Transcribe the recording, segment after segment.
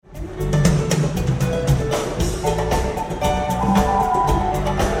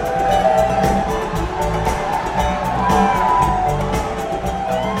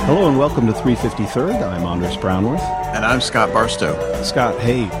welcome to 353rd. I'm Andres Brownworth. And I'm Scott Barstow. Scott,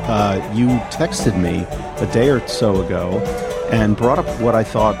 hey, you texted me a day or so ago and brought up what I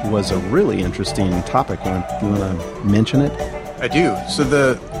thought was a really interesting topic. You want to mention it? I do. So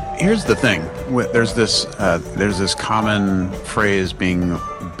here's the thing. There's this common phrase being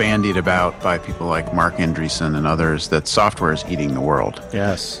bandied about by people like Mark Andreessen and others that software is eating the world.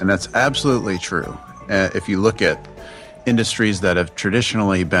 Yes. And that's absolutely true. If you look at industries that have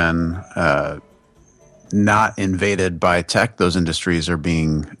traditionally been not invaded by tech, those industries are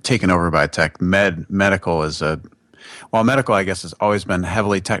being taken over by tech. Medical is medical, I guess, has always been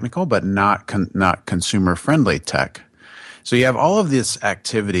heavily technical, but not consumer-friendly tech. So you have all of this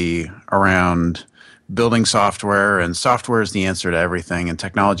activity around building software, and software is the answer to everything, and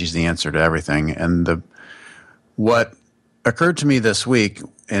technology is the answer to everything. And what occurred to me this week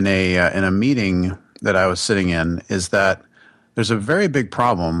in a meeting that I was sitting in is that there's a very big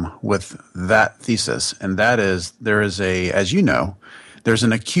problem with that thesis, and that is as you know, there's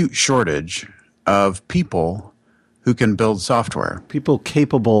an acute shortage of people who can build software. People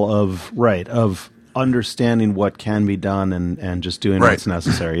capable of understanding what can be done and just doing what's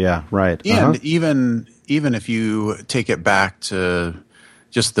necessary. Yeah, right. And even if you take it back to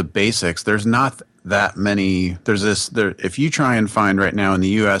just the basics, there's not that many. If you try and find right now in the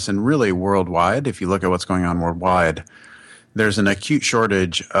U.S. and really worldwide, if you look at what's going on worldwide, there's an acute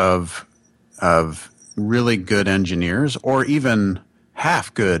shortage of really good engineers, or even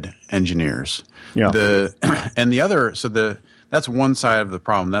half good engineers. Yeah. That's one side of the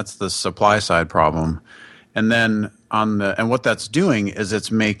problem. That's the supply side problem. And then what that's doing is it's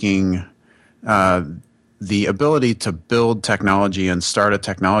making the ability to build technology and start a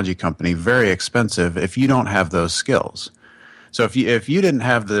technology company very expensive if you don't have those skills. So if you didn't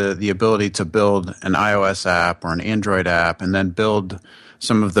have the ability to build an iOS app or an Android app and then build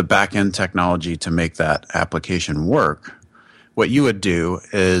some of the back-end technology to make that application work, what you would do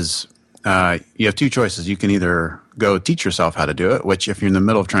is you have two choices. You can either go teach yourself how to do it, which if you're in the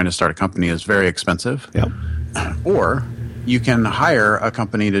middle of trying to start a company is very expensive. Yep. Or you can hire a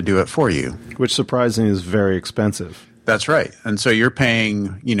company to do it for you. Which surprisingly is very expensive. That's right. And so you're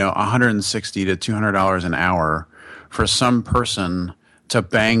paying, $160 to $200 an hour for some person to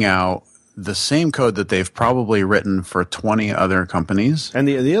bang out the same code that they've probably written for 20 other companies. And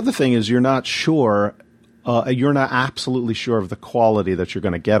the other thing is you're not absolutely sure of the quality that you're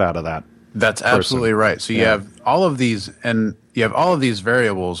going to get out of that. That's absolutely right. So you have all of these, and you have all of these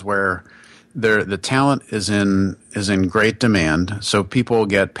variables where the talent is in great demand. So people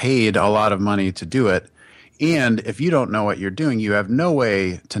get paid a lot of money to do it. And if you don't know what you're doing, you have no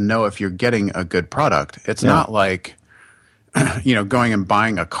way to know if you're getting a good product. It's not like, going and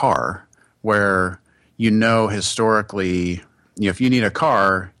buying a car where historically, if you need a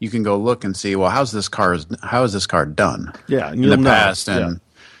car, you can go look and see, well, how is this car done? Yeah, in the past, and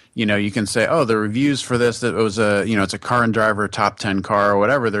you can say, oh, the reviews for this, that it was it's a Car and Driver top 10 car or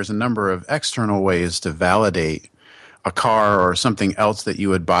whatever. There's a number of external ways to validate a car or something else that you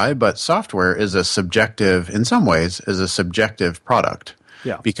would buy, but software is in some ways, is a subjective product.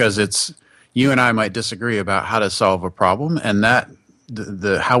 Yeah, because you and I might disagree about how to solve a problem, and that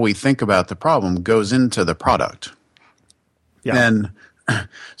the how we think about the problem goes into the product. Yeah. And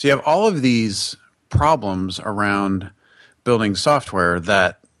so you have all of these problems around building software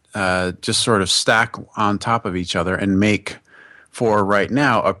that just sort of stack on top of each other and make for right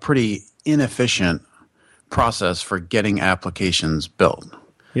now a pretty inefficient process for getting applications built.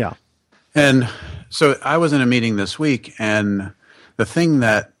 Yeah. And so I was in a meeting this week, and the thing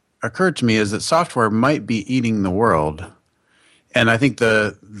that occurred to me is that software might be eating the world. And I think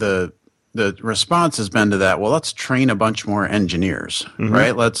the response has been to that, well, let's train a bunch more engineers,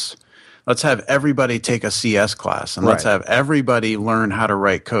 right? Let's have everybody take a CS class, and let's have everybody learn how to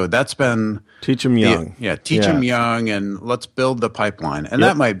write code. That's been teach them young. Teach them young, and let's build the pipeline. And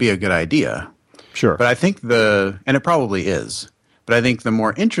that might be a good idea. Sure. But I think and it probably is, but I think the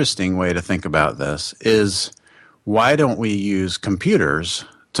more interesting way to think about this is, why don't we use computers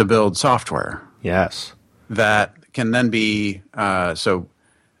to build software? Yes. That can then be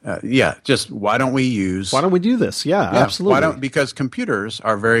just why don't we do this? Yeah, absolutely. Because computers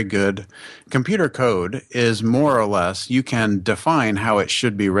are very good. Computer code is more or less, you can define how it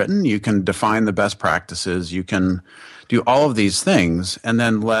should be written. You can define the best practices. You can do all of these things, and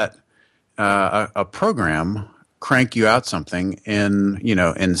then let a program crank you out something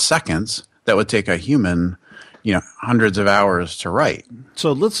in seconds that would take a human, hundreds of hours to write.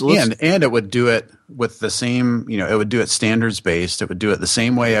 So let's and it would do it with the same, it would do it standards based. It would do it the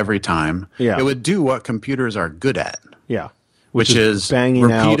same way every time. Yeah. It would do what computers are good at. Yeah. which is banging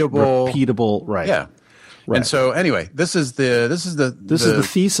repeatable, right? Yeah. Right. And so anyway, this is the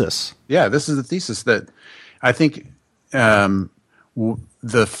thesis. Yeah, this is the thesis that I think the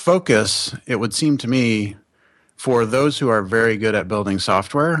focus, it would seem to me, for those who are very good at building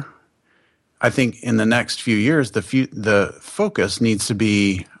software, I think in the next few years, the focus needs to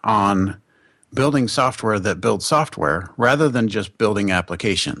be on building software that builds software rather than just building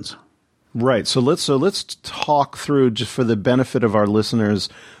applications. Right. So let's talk through, just for the benefit of our listeners,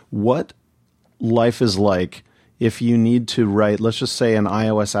 what life is like if you need to write, let's just say, an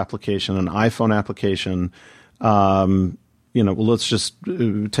iOS application, an iPhone application. Let's just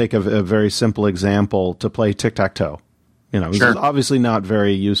take a very simple example to play tic-tac-toe. Sure. This is obviously not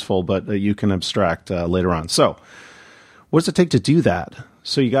very useful, but you can abstract later on. So what does it take to do that?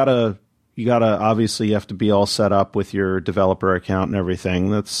 So you gotta obviously, you have to be all set up with your developer account and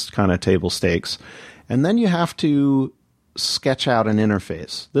everything. That's kind of table stakes. And then you have to sketch out an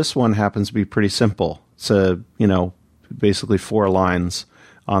interface. This one happens to be pretty simple. It's basically 4 lines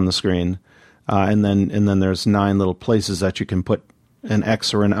on the screen. And then there's 9 little places that you can put an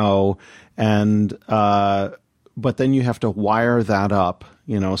X or an O. And, but then you have to wire that up,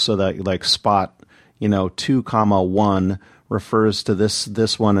 so that like spot, 2, 1 refers to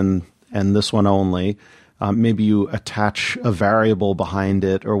this one and this one only. Maybe you attach a variable behind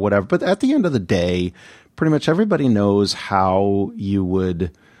it or whatever. But at the end of the day, pretty much everybody knows how you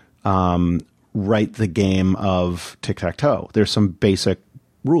would write the game of tic-tac-toe. There's some basic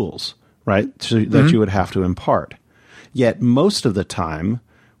rules, right, that you would have to impart. Yet most of the time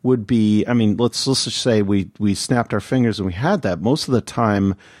would be, let's just say we snapped our fingers and we had that. Most of the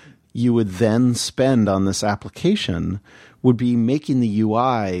time you would then spend on this application would be making the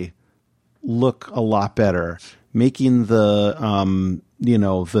UI look a lot better, making the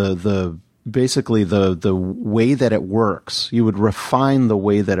basically the way that it works. You would refine the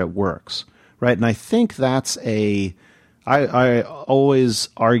way that it works, right? And I think that's I always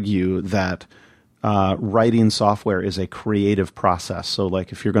argue that writing software is a creative process. So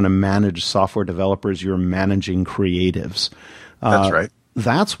like if you're going to manage software developers, you're managing creatives. That's right.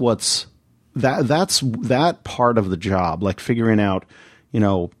 That's that part of the job, like figuring out,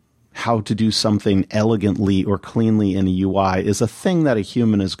 how to do something elegantly or cleanly in a UI is a thing that a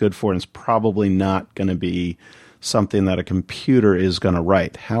human is good for, and it's probably not going to be something that a computer is going to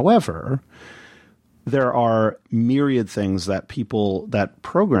write. However, there are myriad things that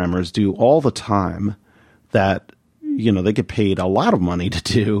programmers do all the time that, they get paid a lot of money to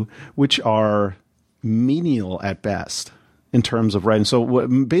do, which are menial at best in terms of writing. So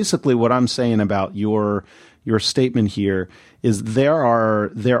basically what I'm saying about your statement here is there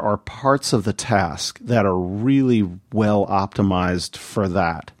are parts of the task that are really well optimized for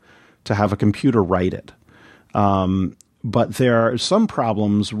that, to have a computer write it. But there are some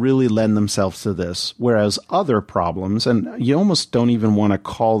problems really lend themselves to this, whereas other problems, and you almost don't even want to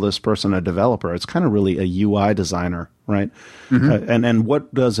call this person a developer. It's kind of really a UI designer, right? Mm-hmm. And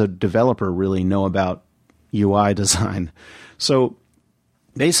what does a developer really know about UI design? So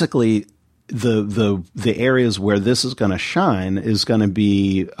basically, the areas where this is going to shine is going to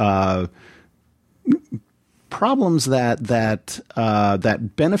be problems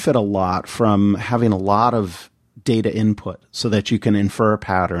that benefit a lot from having a lot of data input, so that you can infer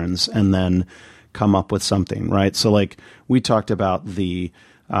patterns and then come up with something, right? So like we talked about the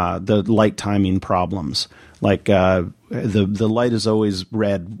light timing problems. Like the light is always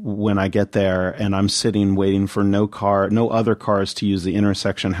red when I get there, and I'm sitting waiting for no other cars to use the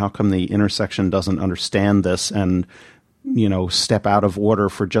intersection. How come the intersection doesn't understand this and step out of order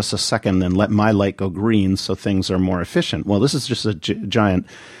for just a second and let my light go green so things are more efficient? Well, this is just a giant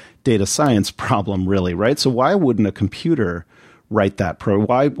data science problem, really, right? So why wouldn't a computer write that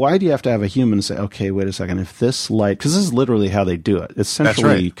Why do you have to have a human say, okay, wait a second, if this light, because this is literally how they do it. It's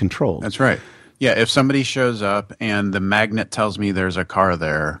centrally controlled. That's right. Yeah, if somebody shows up and the magnet tells me there's a car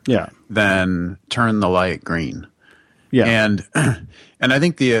there, then turn the light green. Yeah. And I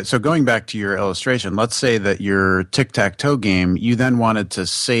think so going back to your illustration, let's say that your tic-tac-toe game, you then wanted to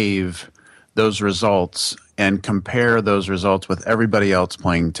save those results and compare those results with everybody else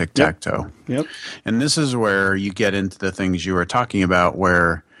playing tic-tac-toe. Yep. And this is where you get into the things you were talking about,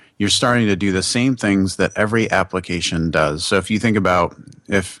 where you're starting to do the same things that every application does. So if you think about,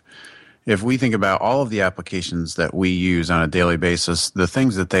 if we think about all of the applications that we use on a daily basis, the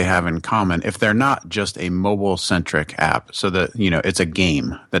things that they have in common, if they're not just a mobile-centric app, so that, it's a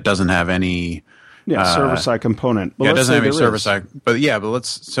game that doesn't have any server-side component. It doesn't have any server-side.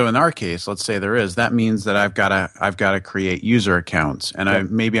 So in our case, let's say there is. That means that I've got to create user accounts,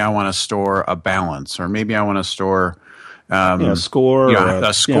 and maybe I want to store a balance, or maybe I want to store score,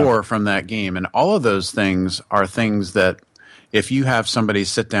 a score from that game. And all of those things are things that if you have somebody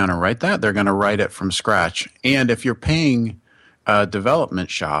sit down and write that, they're going to write it from scratch. And if you're paying a development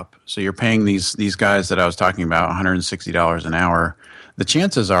shop, so you're paying these guys that I was talking about $160 an hour, the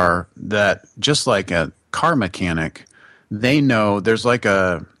chances are that just like a car mechanic, they know there's like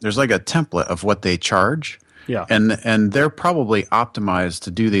a template of what they charge. Yeah. And they're probably optimized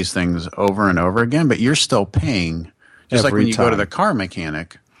to do these things over and over again, but you're still paying. Just like when you go to the car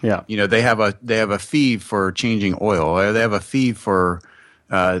mechanic, they have a fee for changing oil, or they have a fee for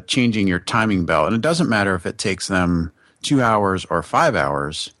changing your timing belt, and it doesn't matter if it takes them 2 hours or 5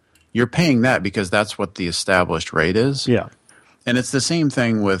 hours. You're paying that because that's what the established rate is. Yeah, and it's the same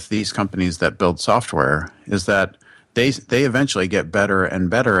thing with these companies that build software. Is that they eventually get better and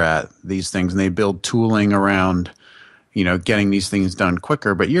better at these things, and they build tooling around, getting these things done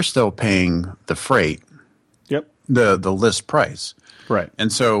quicker. But you're still paying the freight. The list price, right?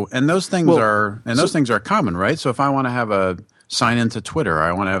 And those things are common, right? So if I want to have a sign into Twitter,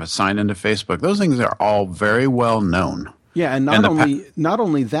 I want to have a sign into Facebook. Those things are all very well known. Yeah, and not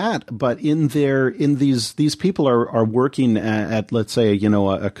only that, but these people are working at let's say a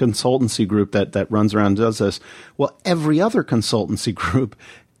consultancy group that runs around and does this. Well, every other consultancy group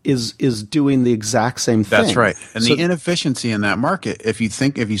is doing the exact same thing. That's right, and the inefficiency in that market, if you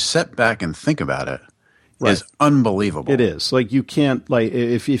sit back and think about it. Right. Is unbelievable. It is. Like you can't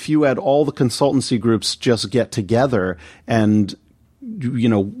if you had all the consultancy groups just get together and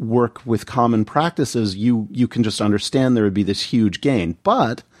work with common practices, you can just understand there would be this huge gain.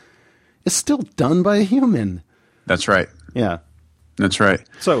 But it's still done by a human. That's right. Yeah. That's right.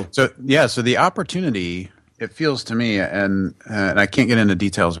 So the opportunity, it feels to me, and I can't get into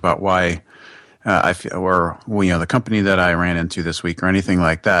details about why I feel, or the company that I ran into this week or anything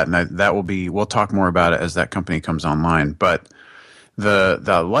like that, and we'll talk more about it as that company comes online. But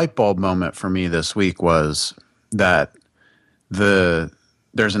the light bulb moment for me this week was that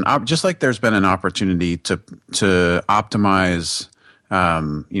just like there's been an opportunity to optimize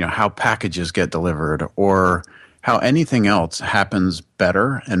how packages get delivered or how anything else happens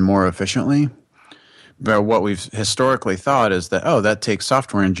better and more efficiently. But what we've historically thought is that, that takes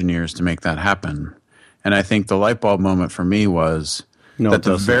software engineers to make that happen. And I think the light bulb moment for me was that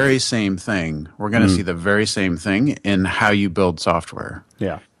the very same thing, we're going to see the very same thing in how you build software.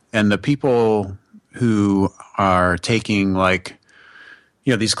 Yeah. And the people who are taking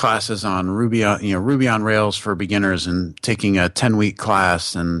these classes on Ruby on Rails for beginners and taking a 10-week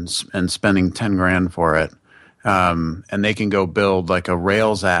class and spending $10,000 for it. And they can go build like a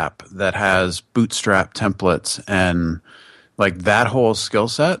Rails app that has Bootstrap templates and like that whole skill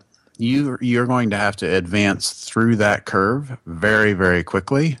set. You're going to have to advance through that curve very, very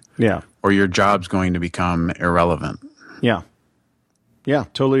quickly. Yeah. Or your job's going to become irrelevant. Yeah. Yeah,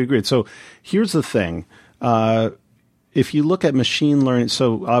 totally agreed. So here's the thing. If you look at machine learning,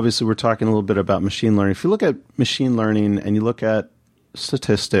 so obviously we're talking a little bit about machine learning. If you look at machine learning and you look at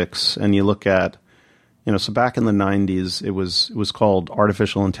statistics and you look at so back in the 90s, it was called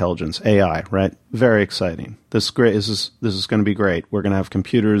artificial intelligence, AI, right? Very exciting. This is great. This is going to be great. We're going to have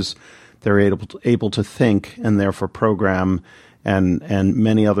computers that are able to think and therefore program and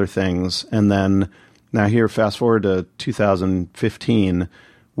many other things. And then now here, fast forward to 2015,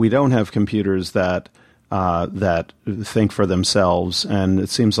 we don't have computers that think for themselves, and it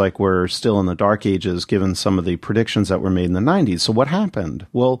seems like we're still in the dark ages given some of the predictions that were made in the 90s. So what happened?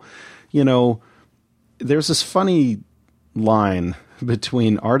 Well, there's this funny line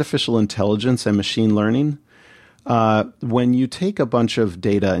between artificial intelligence and machine learning. When you take a bunch of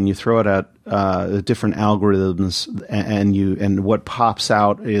data and you throw it at different algorithms, and what pops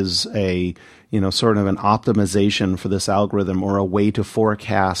out is a sort of an optimization for this algorithm or a way to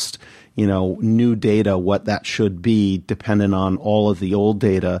forecast new data, what that should be dependent on all of the old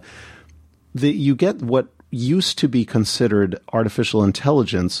data. You get what used to be considered artificial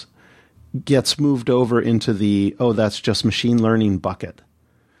intelligence gets moved over into the, that's just machine learning bucket,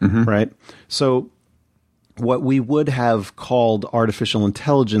 right? So what we would have called artificial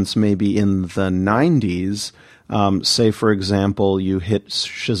intelligence maybe in the 90s, say, for example, you hit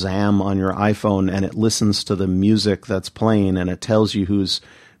Shazam on your iPhone and it listens to the music that's playing and it tells you who's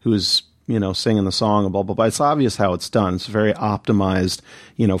singing the song and blah, blah, blah. It's obvious how it's done. It's a very optimized,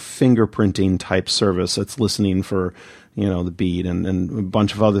 fingerprinting type service. It's listening for the beat and a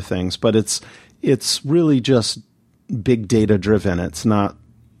bunch of other things, but it's really just big data driven. It's not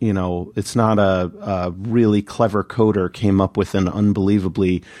it's not a really clever coder came up with an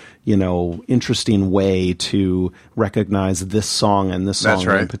unbelievably, interesting way to recognize this song and this song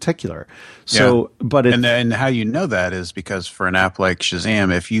in particular. So, but and how you know that is because for an app like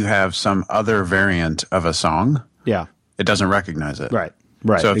Shazam, if you have some other variant of a song, it doesn't recognize it. Right.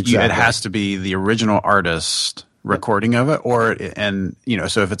 So if it has to be the original artist recording of it,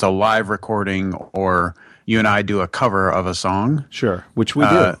 so if it's a live recording or you and I do a cover of a song. Sure, which we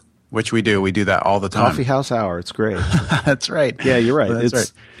do. We do that all the time. Coffee House Hour, it's great. That's right. Yeah, you're right.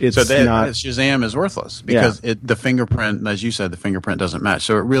 Shazam is worthless because the fingerprint, as you said, the fingerprint doesn't match.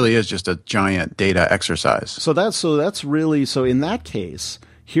 So it really is just a giant data exercise. So that's really, so in that case,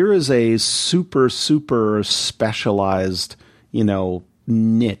 here is a super, super specialized,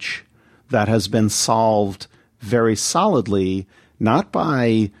 niche that has been solved very solidly, not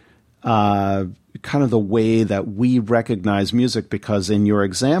by kind of the way that we recognize music, because in your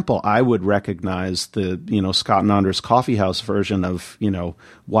example, I would recognize the, Scott and Anders Coffee House version of,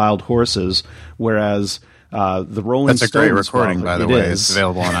 Wild Horses, whereas the Rolling Stones. That's a great recording, by the way. It's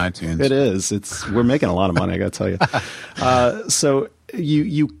available on iTunes. It is. We're making a lot of money, I got to tell you. So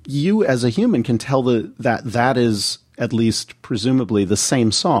you as a human can tell that is at least presumably the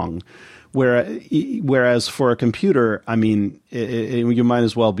same song. Whereas for a computer, I mean, you might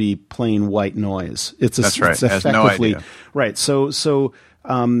as well be plain white noise. That's right. It's effectively, has no idea. Right. So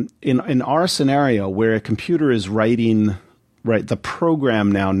in our scenario, where a computer is writing the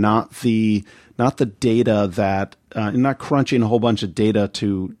program now, not the data that not crunching a whole bunch of data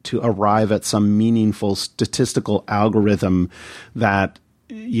to arrive at some meaningful statistical algorithm that,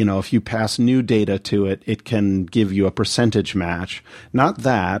 if you pass new data to it, it can give you a percentage match. Not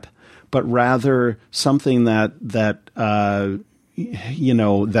that. But rather something that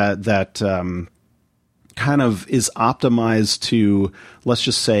kind of is optimized to, let's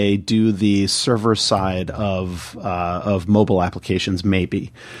just say, do the server side of mobile applications,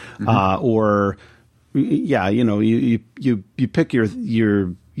 maybe, or you pick your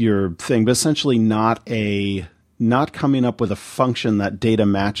thing, but essentially not coming up with a function that data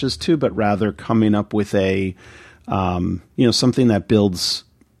matches to, but rather coming up with a something that builds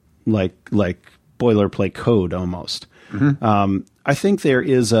like boilerplate code almost. I think there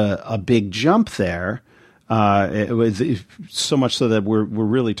is a big jump there, so much so that we're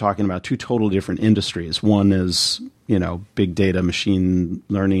really talking about two totally different industries. One is big data, machine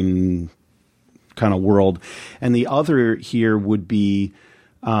learning kind of world, and the other here would be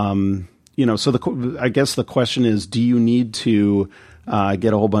so I guess the question is, do you need to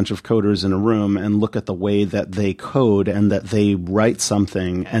get a whole bunch of coders in a room and look at the way that they code and that they write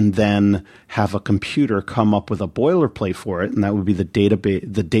something, and then have a computer come up with a boilerplate for it, and that would be the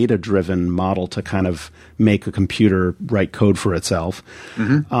data-driven model to kind of make a computer write code for itself?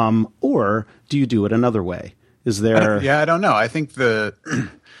 Or do you do it another way? Is there? I don't know. I think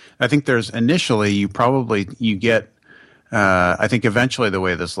there's initially you get. I think eventually the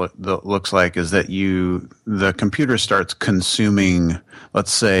way this looks like is that the computer starts consuming,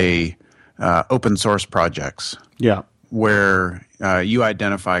 let's say, open source projects. Yeah. Where you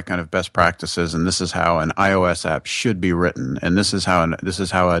identify kind of best practices, and this is how an iOS app should be written, and this is how a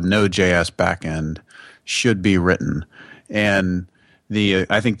Node.js backend should be written, and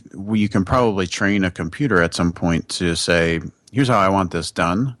I think you can probably train a computer at some point to say, here's how I want this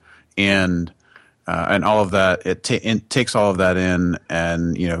done, and all of that, it takes all of that in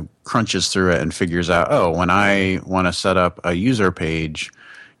and, crunches through it and figures out, when I want to set up a user page,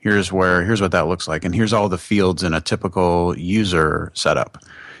 here's what that looks like. And here's all the fields in a typical user setup.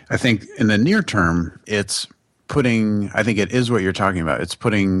 I think in the near term, I think it is what you're talking about. It's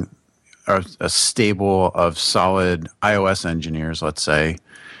putting a stable of solid iOS engineers, let's say,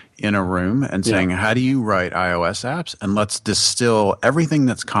 in a room and saying, how do you write iOS apps? And let's distill everything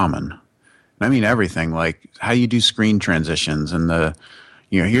that's common. I mean everything, like how you do screen transitions and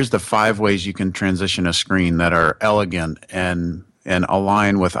here's the 5 ways you can transition a screen that are elegant and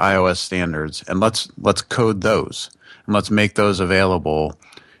align with iOS standards, and let's code those and let's make those available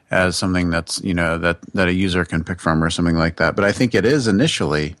as something that's that a user can pick from or something like that. But I think it is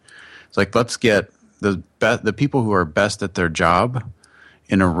initially, it's like, let's get the people who are best at their job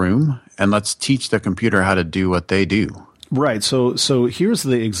in a room and let's teach the computer how to do what they do. Right. So here's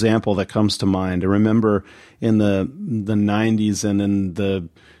the example that comes to mind. I remember in the 90s and in the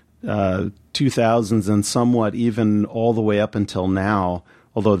 2000s and somewhat even all the way up until now,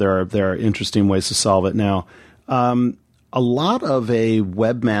 although there are interesting ways to solve it now. A lot of a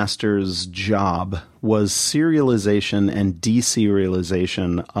webmaster's job was serialization and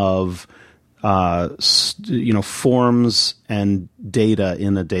deserialization of forms and data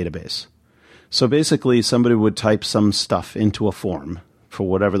in a database. So basically, somebody would type some stuff into a form for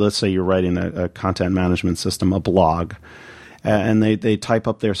whatever. Let's say you're writing a content management system, a blog, and they type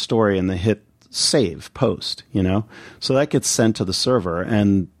up their story and they hit save, post, So that gets sent to the server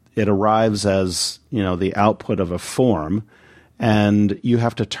and it arrives as, the output of a form, and you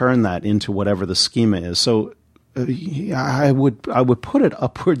have to turn that into whatever the schema is. So I would put it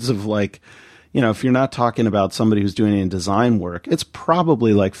upwards of if you're not talking about somebody who's doing any design work, it's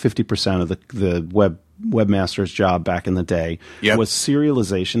probably like 50% of the webmaster's job back in the day was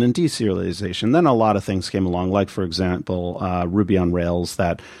serialization and deserialization. Then a lot of things came along, like, for example, Ruby on Rails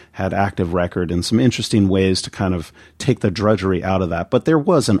that had active record and some interesting ways to kind of take the drudgery out of that. But there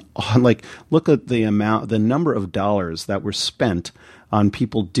was look at the number of dollars that were spent on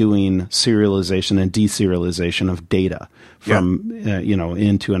people doing serialization and deserialization of data from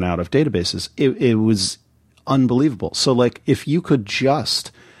into and out of databases. It was unbelievable. So if you could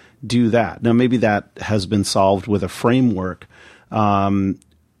just do that. Now, maybe that has been solved with a framework, so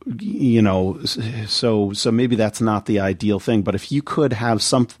maybe that's not the ideal thing. But if you could have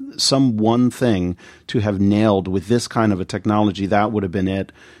some one thing to have nailed with this kind of a technology, that would have been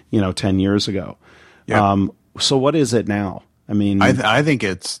it, 10 years ago. Yeah. So what is it now? I mean, I think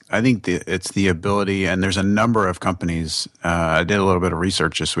it's the ability, and there's a number of companies. I did a little bit of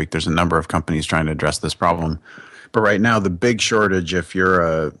research this week. There's a number of companies trying to address this problem. But right now, the big shortage, if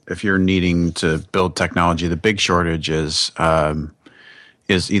you're needing to build technology, the big shortage is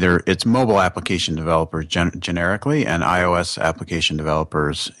either it's mobile application developers generically and iOS application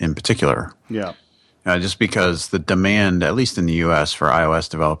developers in particular. Yeah. Just because the demand, at least in the U.S., for iOS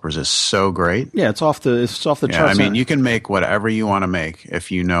developers is so great. Yeah, it's off the charts. I mean, you can make whatever you want to make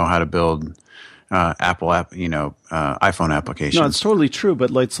if you know how to build iPhone applications. No, it's totally true.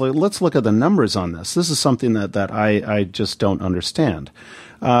 But let's look at the numbers on this. This is something that I just don't understand.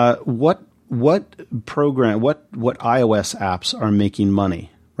 What iOS apps are making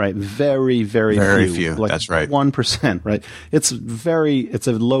money? Right, very, very, very few. That's right, 1%. Right, it's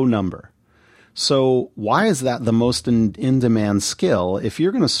a low number. So why is that the most in-demand skill? If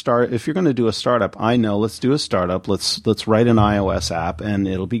you're going to do a startup, I know, let's do a startup. Let's write an iOS app and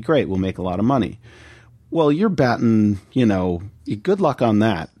it'll be great. We'll make a lot of money. Well, you're batting, good luck on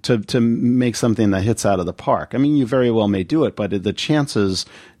that to make something that hits out of the park. I mean, you very well may do it, but the chances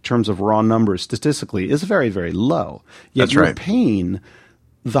in terms of raw numbers statistically is very, very low. Yet That's you're right. paying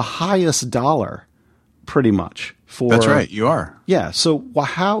the highest dollar pretty much. That's right. You are. Yeah. So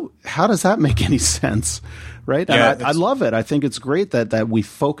how does that make any sense, right? Yeah, and I love it. I think it's great that we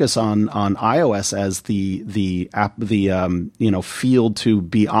focus on iOS as the app, field to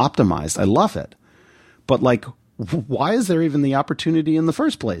be optimized. I love it. But why is there even the opportunity in the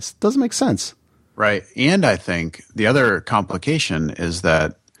first place? Doesn't make sense. Right. And I think the other complication is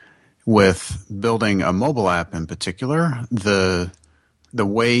that with building a mobile app in particular, the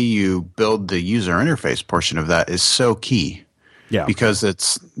way you build the user interface portion of that is so key. Yeah. Because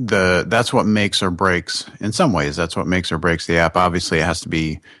that's what makes or breaks, in some ways, that's what makes or breaks the app. Obviously, it has to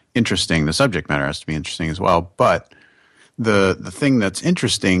be interesting. The subject matter has to be interesting as well. But the thing that's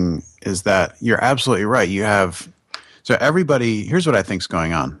interesting is that you're absolutely right. So everybody, here's what I think is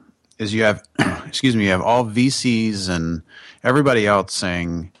going on, is you have, you have all VCs and everybody else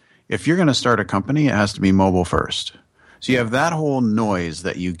saying, if you're going to start a company, it has to be mobile first. So you have that whole noise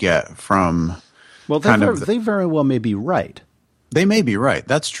that you get from. Well, they very well may be right. They may be right.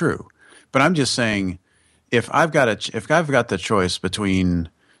 That's true. But I'm just saying, if I've got the choice between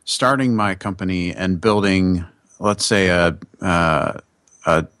starting my company and building, let's say, a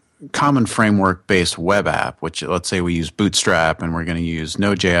common framework-based web app, which let's say we use Bootstrap and we're going to use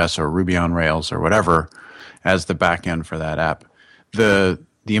Node.js or Ruby on Rails or whatever as the backend for that app, the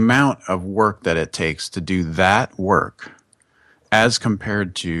amount of work that it takes to do that work as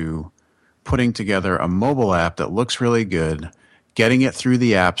compared to putting together a mobile app that looks really good, getting it through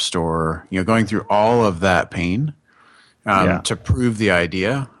the App Store, going through all of that pain to prove the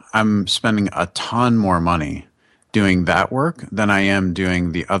idea, I'm spending a ton more money doing that work than I am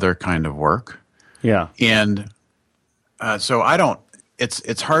doing the other kind of work. Yeah. And so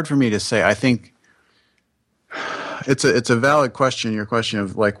it's hard for me to say. I think it's a valid question, your question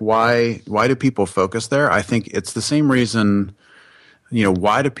of why do people focus there? I think it's the same reason,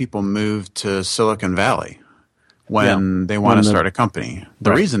 why do people move to Silicon Valley when they want to start a company?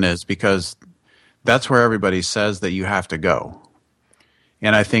 The reason is because that's where everybody says that you have to go.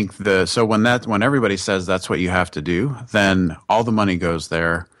 And I think when everybody says that's what you have to do, then all the money goes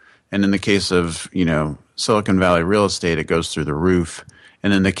there. And in the case of, Silicon Valley real estate, it goes through the roof.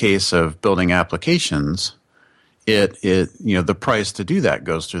 And in the case of building applications, the price to do that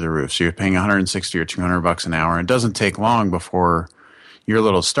goes through the roof. So you're paying 160 or $200 an hour. And it doesn't take long before your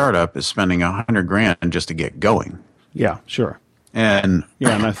little startup is spending $100,000 just to get going. Yeah, sure. And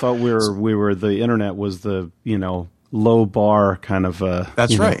I thought we were the internet was the low bar kind of.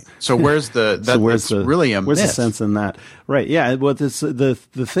 That's right. So where's the the sense in that? Right. Yeah. Well, the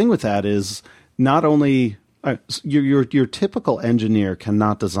thing with that is not only your typical engineer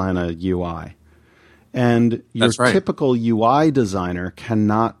cannot design a UI. And your typical UI designer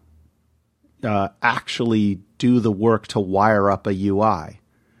cannot actually do the work to wire up a UI.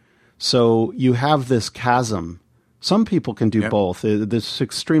 So you have this chasm. Some people can do both. This is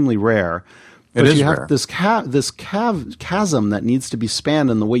extremely rare. But you have this chasm that needs to be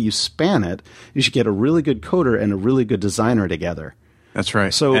spanned, and the way you span it, you should get a really good coder and a really good designer together. That's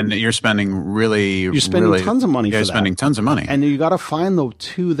right. So and you're spending tons of money for that. You're spending tons of money. And you got to find the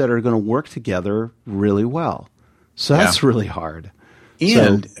two that are going to work together really well. So that's really hard.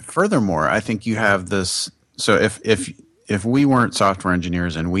 And furthermore, I think you have this. So if we weren't software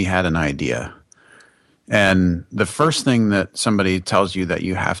engineers and we had an idea, and the first thing that somebody tells you that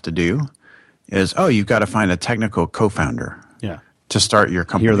you have to do is, you've got to find a technical co-founder to start your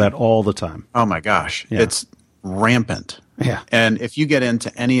company. I hear that all the time. Oh my gosh. Yeah. It's rampant. Yeah. And if you get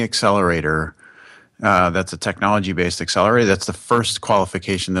into any accelerator that's a technology-based accelerator, that's the first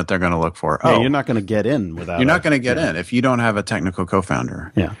qualification that they're going to look for. Yeah, you're not going to get in without. You're not going to get in if you don't have a technical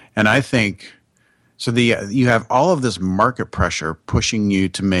co-founder. Yeah. And I think so. You have all of this market pressure pushing you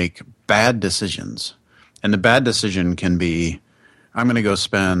to make bad decisions, and the bad decision can be, I'm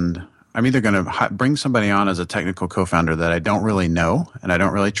either going to bring somebody on as a technical co-founder that I don't really know and I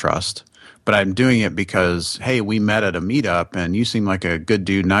don't really trust, but I'm doing it because, hey, we met at a meetup and you seem like a good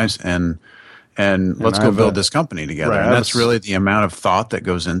dude, nice, and let's go build this company together. Right, and that's really the amount of thought that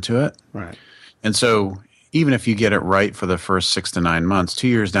goes into it. Right. And so even if you get it right for the first 6 to 9 months, 2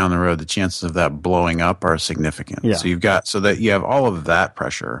 years down the road, the chances of that blowing up are significant. Yeah. So that you have all of that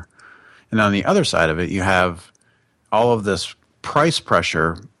pressure. And on the other side of it, you have all of this price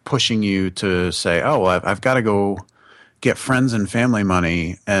pressure pushing you to say, I've got to go get friends and family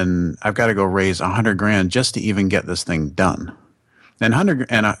money, and I've got to go raise $100,000 just to even get this thing done. And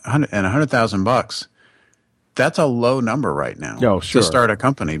 $100,000, that's a low number right now to start a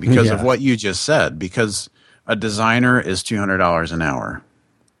company because of what you just said. Because a designer is $200 an hour.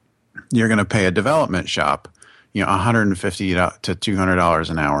 You're going to pay a development shop, $150 to $200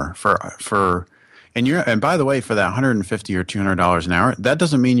 an hour for. And by the way, for that $150 or $200 an hour, that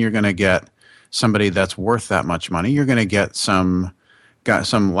doesn't mean you're going to get somebody that's worth that much money. You're going to get some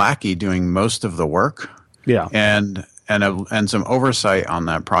lackey doing most of the work. Yeah. And some oversight on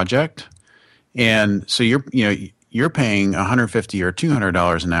that project. And so you're paying $150 or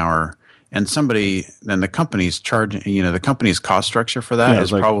 $200 an hour, and then the company's charging, the company's cost structure for that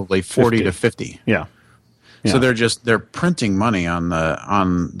is like probably 40 to 50. Yeah. So they're printing money on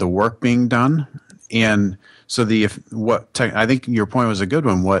the work being done. And so I think your point was a good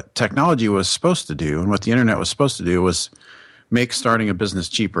one. What technology was supposed to do and what the internet was supposed to do was make starting a business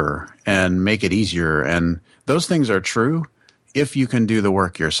cheaper and make it easier. And those things are true if you can do the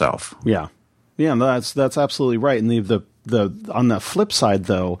work yourself. Yeah. Yeah, that's absolutely right. And the on the flip side,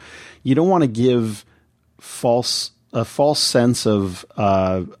 though, you don't want to give a false sense of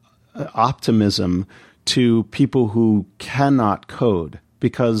optimism to people who cannot code,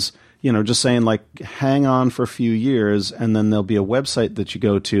 because just saying like hang on for a few years and then there'll be a website that you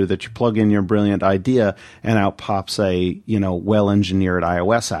go to that you plug in your brilliant idea and out pops a well engineered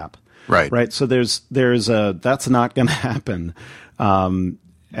iOS app. Right. So there's that's not going to happen.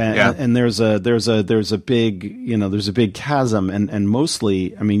 And there's a big chasm, and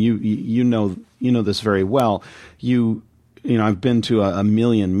mostly, I mean, you know this very well. I've been to a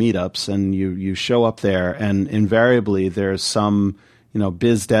million meetups, and you show up there, and invariably there's some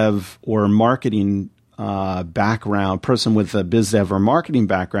biz dev or marketing background, person with a biz dev or marketing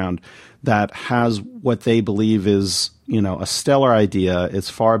background that has what they believe is a stellar idea. It's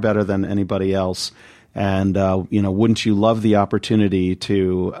far better than anybody else. And, wouldn't you love the opportunity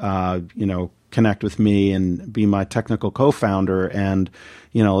to, connect with me and be my technical co-founder and,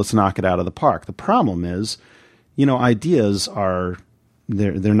 let's knock it out of the park. The problem is, ideas they're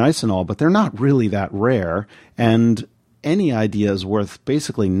nice and all, but they're not really that rare. And any idea is worth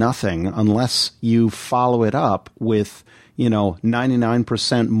basically nothing unless you follow it up with,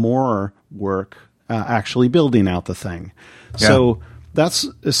 99% more work actually building out the thing. Yeah.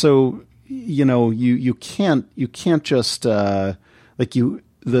 You can't just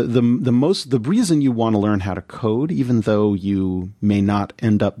the reason you want to learn how to code, even though you may not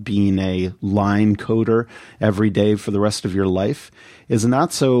end up being a line coder every day for the rest of your life, is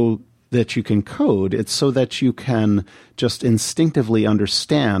not so that you can code. It's so that you can just instinctively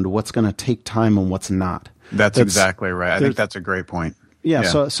understand what's going to take time and what's not. That's exactly right. I think that's a great point.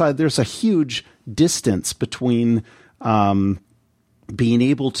 Yeah. So there's a huge distance between being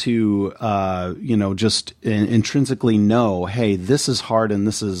able to, just intrinsically know, hey, this is hard and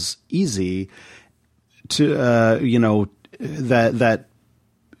this is easy, to,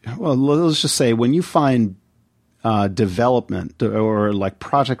 well, let's just say when you find development or like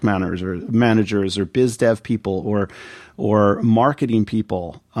project managers or biz dev people or marketing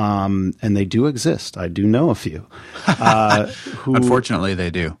people, and they do exist. I do know a few. Who, unfortunately, they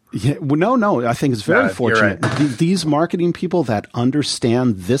do. Yeah, well, no. I think it's very fortunate. Right. These marketing people that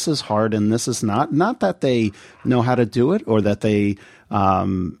understand this is hard and this is not. Not that they know how to do it or that they.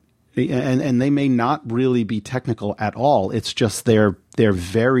 And they may not really be technical at all. It's just they're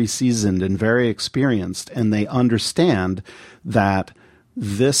very seasoned and very experienced, and they understand that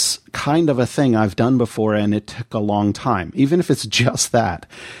this kind of a thing I've done before, and it took a long time. Even if it's just that,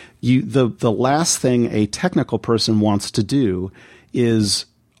 the last thing a technical person wants to do is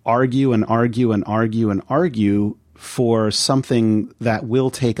argue and argue and argue and argue for something that will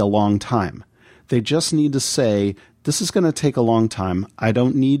take a long time. They just need to say, this is going to take a long time. I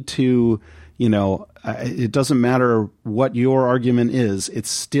don't need to, it doesn't matter what your argument is. It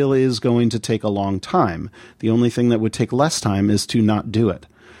still is going to take a long time. The only thing that would take less time is to not do it.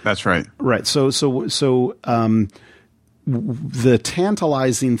 That's right. Right. So the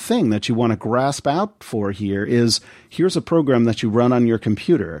tantalizing thing that you want to grasp out for here is, here's a program that you run on your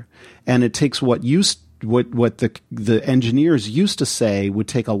computer, and it takes what the engineers used to say would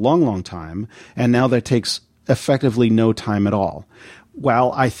take a long, long time, and now that takes effectively no time at all.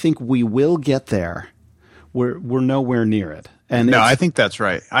 While I think we will get there, we're nowhere near it. And no, I think that's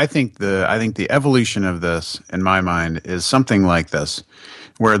right. I think the evolution of this, in my mind, is something like this,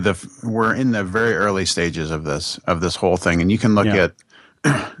 where we're in the very early stages of this whole thing, and you can look at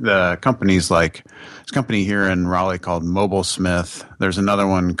the companies like this company here in Raleigh called MobileSmith. There's another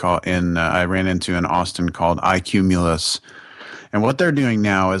one I ran into in Austin called iCumulus, and what they're doing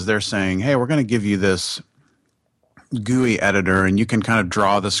now is they're saying, hey, we're going to give you this GUI editor, and you can kind of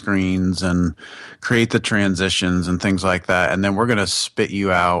draw the screens and create the transitions and things like that. And then we're going to spit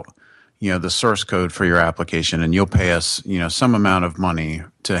you out, the source code for your application, and you'll pay us, some amount of money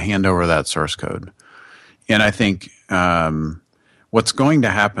to hand over that source code. And I think what's going to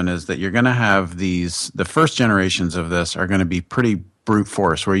happen is that you're going to have the first generations of this are going to be pretty brute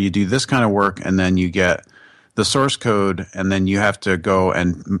force, where you do this kind of work and then you get the source code, and then you have to go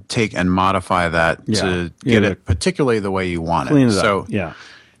and take and modify that to get it particularly the way you want it. So, yeah.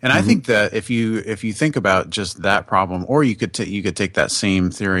 And I think that if you think about just that problem, or you could take that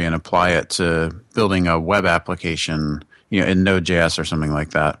same theory and apply it to building a web application, in Node.js or something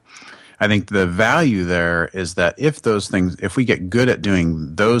like that. I think the value there is that if we get good at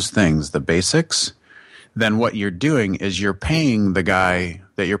doing those things, the basics, then what you're doing is you're paying the guy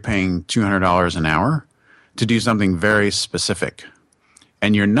that you're paying $200 an hour to do something very specific,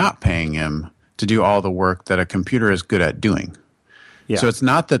 and you're not paying him to do all the work that a computer is good at doing. Yeah. So it's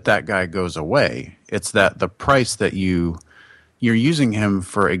not that guy goes away. It's that the price that you're using him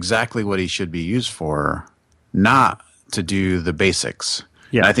for exactly what he should be used for, not to do the basics.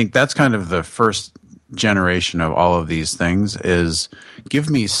 Yeah. And I think that's kind of the first generation of all of these things is give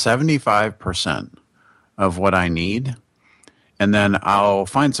me 75% of what I need, and then I'll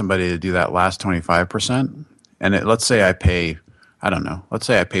find somebody to do that last 25%. And let's say I pay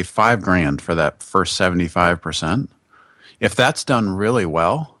 $5,000 for that first 75%. If that's done really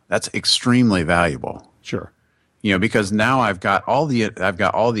well, that's extremely valuable. Sure. Because now I've got all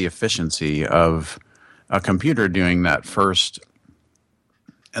the efficiency of a computer doing that first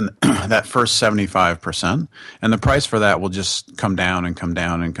 75%, and the price for that will just come down and come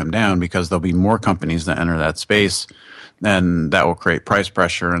down and come down, because there'll be more companies that enter that space, and that will create price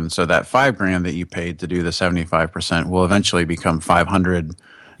pressure. And so that $5,000 that you paid to do the 75% will eventually become 500,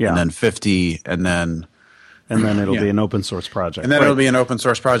 and then 50, and then it'll be an open source project. And then it'll be an open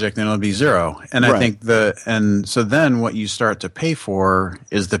source project, and it'll be zero. And I think so then what you start to pay for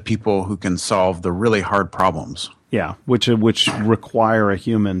is the people who can solve the really hard problems. Yeah, which require a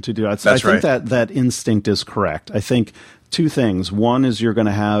human to do it. I think that instinct is correct. I think two things. One is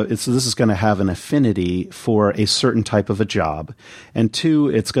this is going to have an affinity for a certain type of a job, and two,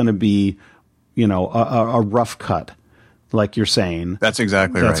 it's going to be, a rough cut. like you're saying. That's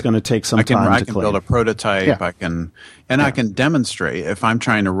exactly right. That's going to take some time to I can build a prototype. Yeah. I can demonstrate if I'm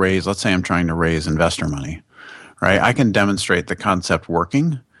trying to raise, let's say I'm trying to raise investor money, right? I can demonstrate the concept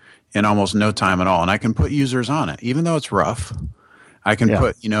working in almost no time at all. And I can put users on it, even though it's rough. I can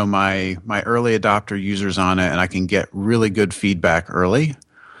put, my early adopter users on it, and I can get really good feedback early.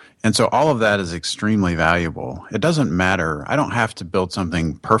 And so all of that is extremely valuable. It doesn't matter. I don't have to build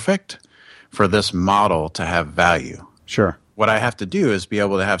something perfect for this model to have value. Sure. What I have to do is be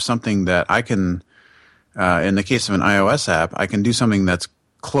able to have something that I can, in the case of an iOS app, I can do something that's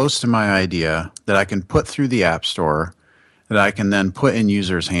close to my idea that I can put through the App Store, that I can then put in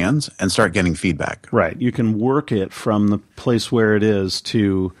users' hands and start getting feedback. Right. You can work it from the place where it is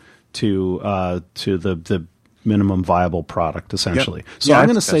to the minimum viable product, essentially. Yep. So I'm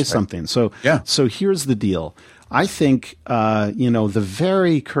going to say something. So Yeah. So here's the deal. I think the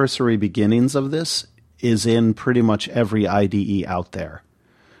very cursory beginnings of this is in pretty much every IDE out there.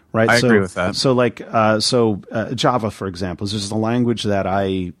 Right. I agree with that. So Java, for example, is just a language that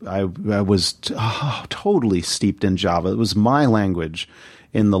I was totally steeped in Java. It was my language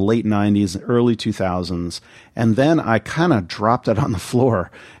in the late 90s, early 2000s. And then I kind of dropped it on the floor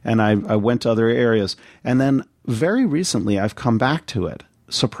and I went to other areas. And then very recently I've come back to it,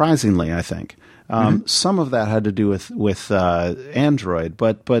 surprisingly, I think. Some of that had to do with Android,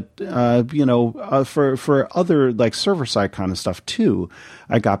 but for other like server side kind of stuff too,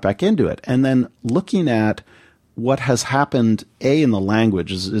 I got back into it. And then looking at what has happened, in the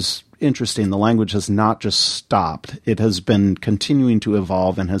language is interesting. The language has not just stopped; it has been continuing to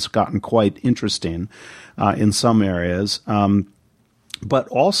evolve and has gotten quite interesting in some areas. But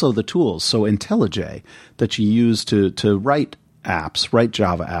also the tools, so IntelliJ that you use to write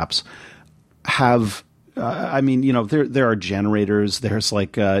Java apps. Have there are generators. There's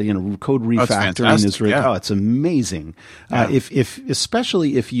like code refactoring is really it's amazing. Yeah.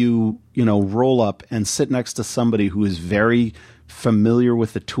 Especially if you roll up and sit next to somebody who is very familiar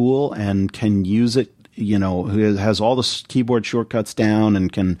with the tool and can use it, who has all the keyboard shortcuts down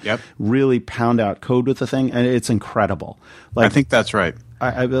and can really pound out code with the thing, and it's incredible. I think that's right.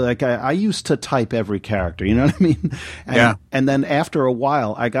 I used to type every character, you know what I mean? And then after a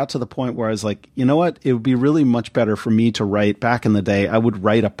while, I got to the point where I was like, you know what? It would be really much better for me to write, back in the day, I would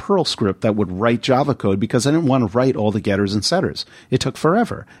write a Perl script that would write Java code because I didn't want to write all the getters and setters. It took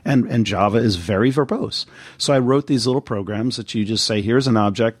forever. And Java is very verbose. So I wrote these little programs that you just say, here's an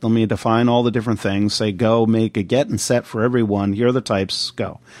object, let me define all the different things, say go make a get and set for every one, here are the types,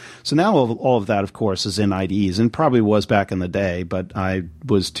 go. So now all of that, of course, is in IDEs, and probably was back in the day, but I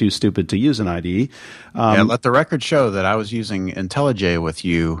was too stupid to use an IDE. Let the record show that I was using IntelliJ with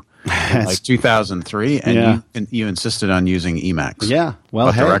you in like 2003, and you insisted on using Emacs. Yeah, well,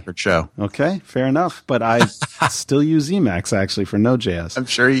 let the record show. Okay, fair enough. But I still use Emacs, actually, for Node.js. I'm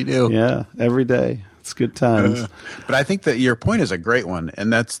sure you do. Yeah, every day. It's good times. But I think that your point is a great one,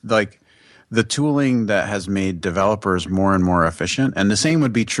 and that's like the tooling that has made developers more and more efficient. And the same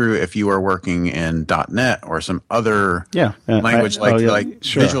would be true if you were working in .NET or some other language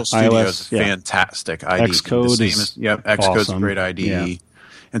Visual Studio is a fantastic IDE. Xcode is Xcode's a great IDE. Yeah.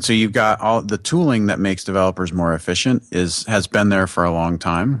 And so you've got all the tooling that makes developers more efficient has been there for a long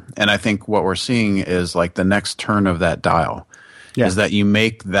time. And I think what we're seeing is like the next turn of that dial is that you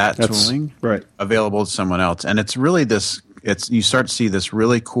make that's tooling available to someone else. And it's really you start to see this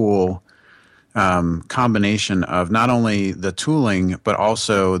really cool combination of not only the tooling, but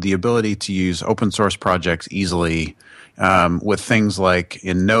also the ability to use open source projects easily with things like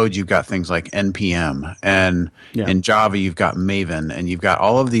in Node, you've got things like NPM, and in Java, you've got Maven, and you've got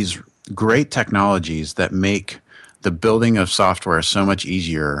all of these great technologies that make the building of software so much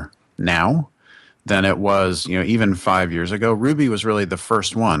easier now than it was, even 5 years ago. Ruby was really the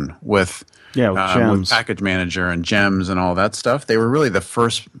first one with Package Manager and Gems and all that stuff. They were really the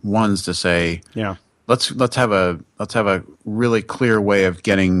first ones to say, let's have a really clear way of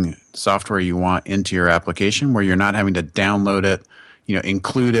getting software you want into your application where you're not having to download it,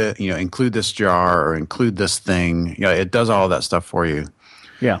 include this jar or include this thing. It does all of that stuff for you.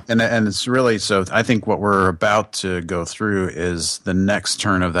 Yeah. And it's really, so I think what we're about to go through is the next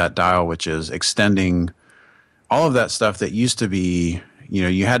turn of that dial, which is extending all of that stuff that used to be,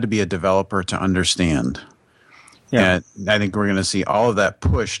 you had to be a developer to understand. Yeah. And I think we're going to see all of that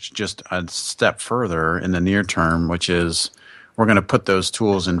pushed just a step further in the near term, which is we're going to put those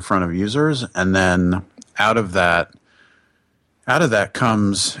tools in front of users. And then out of that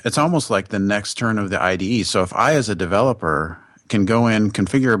comes, it's almost like the next turn of the IDE. So if I, as a developer, can go in,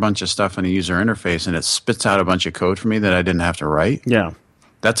 configure a bunch of stuff in a user interface, and it spits out a bunch of code for me that I didn't have to write. Yeah.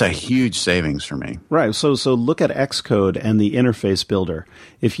 That's a huge savings for me. Right. So look at Xcode and the interface builder.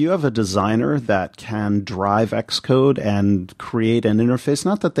 If you have a designer that can drive Xcode and create an interface,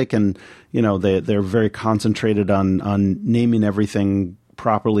 not that they can, they're very concentrated on naming everything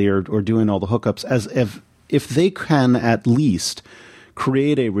properly or doing all the hookups, as if they can at least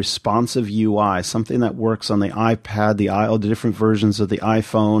create a responsive UI, something that works on the iPad, all the different versions of the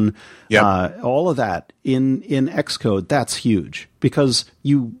iPhone, all of that in Xcode, that's huge, because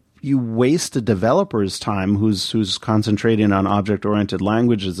you waste a developer's time who's concentrating on object-oriented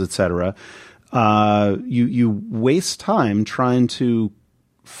languages, etc. You waste time trying to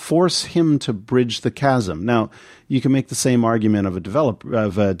force him to bridge the chasm. Now, you can make the same argument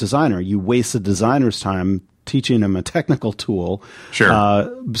of a designer. You waste a designer's time teaching him a technical tool. Sure.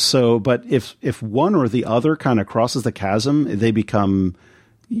 But if one or the other kind of crosses the chasm, they become,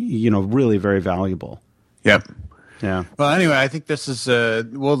 really very valuable. Yep. Yeah. Well, anyway, I think this is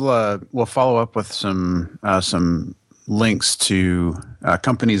we'll follow up with some links to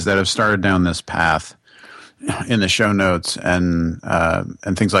companies that have started down this path in the show notes and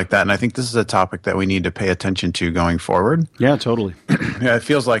things like that. And I think this is a topic that we need to pay attention to going forward. Yeah, totally. Yeah, it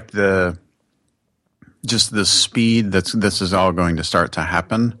feels like the speed this is all going to start to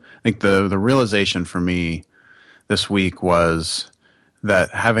happen. I think the realization for me this week was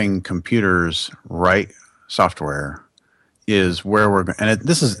that having computers write software is where we're going. And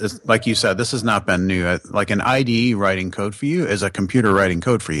this is, like you said, this has not been new. Like an IDE writing code for you is a computer writing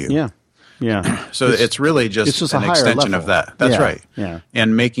code for you. Yeah. Yeah. So it's really just an extension of that. That's right. Yeah.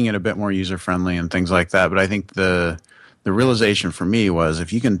 And making it a bit more user friendly and things like that. But I think the realization for me was,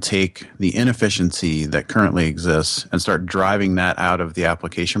 if you can take the inefficiency that currently exists and start driving that out of the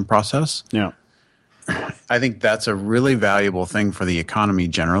application process, yeah, I think that's a really valuable thing for the economy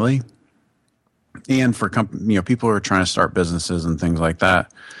generally, and for people who are trying to start businesses and things like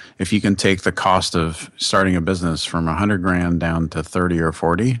that. If you can take the cost of starting a business from $100,000 down to 30 or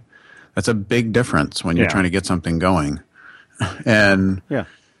 40, that's a big difference when you're trying to get something going. And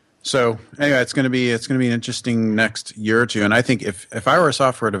so anyway, it's going to be an interesting next year or two. And I think if I were a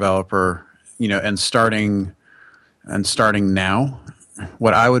software developer, and starting now,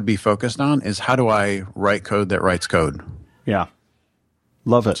 what I would be focused on is, how do I write code that writes code? Yeah.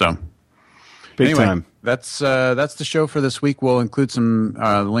 Love it. So big time. That's the show for this week. We'll include some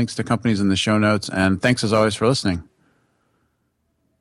links to companies in the show notes, and thanks as always for listening.